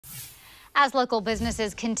As local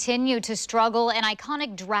businesses continue to struggle, an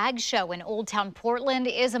iconic drag show in Old Town Portland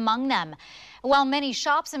is among them. While many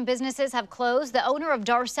shops and businesses have closed, the owner of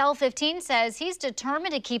Darcel 15 says he's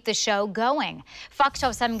determined to keep the show going. Fox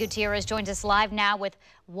 12 Simon Gutierrez joins us live now with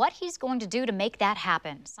what he's going to do to make that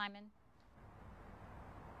happen. Simon?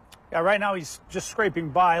 Yeah, right now he's just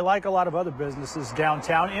scraping by, like a lot of other businesses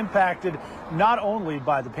downtown, impacted not only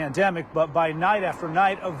by the pandemic, but by night after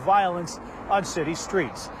night of violence on city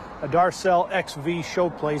streets. A Darcel XV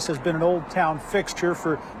showplace has been an Old Town fixture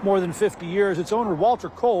for more than 50 years. Its owner, Walter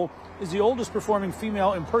Cole, is the oldest performing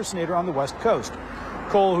female impersonator on the West Coast.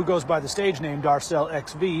 Cole, who goes by the stage name Darcel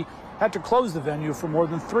XV, had to close the venue for more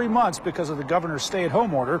than 3 months because of the governor's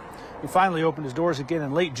stay-at-home order. He finally opened his doors again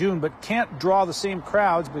in late June, but can't draw the same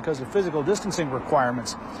crowds because of physical distancing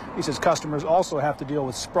requirements. He says customers also have to deal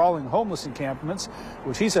with sprawling homeless encampments,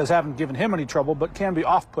 which he says haven't given him any trouble, but can be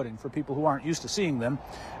off-putting for people who aren't used to seeing them.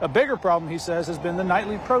 A bigger problem, he says, has been the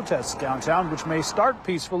nightly protests downtown, which may start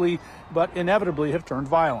peacefully, but inevitably have turned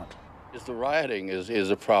violent. The rioting is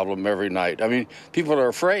a problem every night. I mean, people are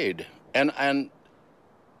afraid, and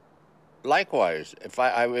likewise, if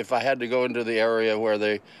I had to go into the area where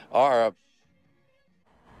they are.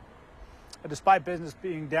 Despite business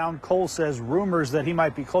being down, Cole says rumors that he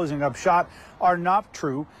might be closing up shop are not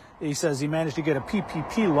true. He says he managed to get a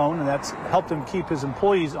PPP loan, and that's helped him keep his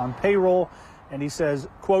employees on payroll. And he says,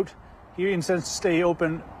 quote, he intends to stay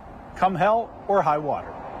open come hell or high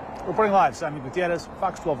water. Reporting live, Simon Gutierrez,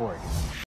 Fox 12 Oregon.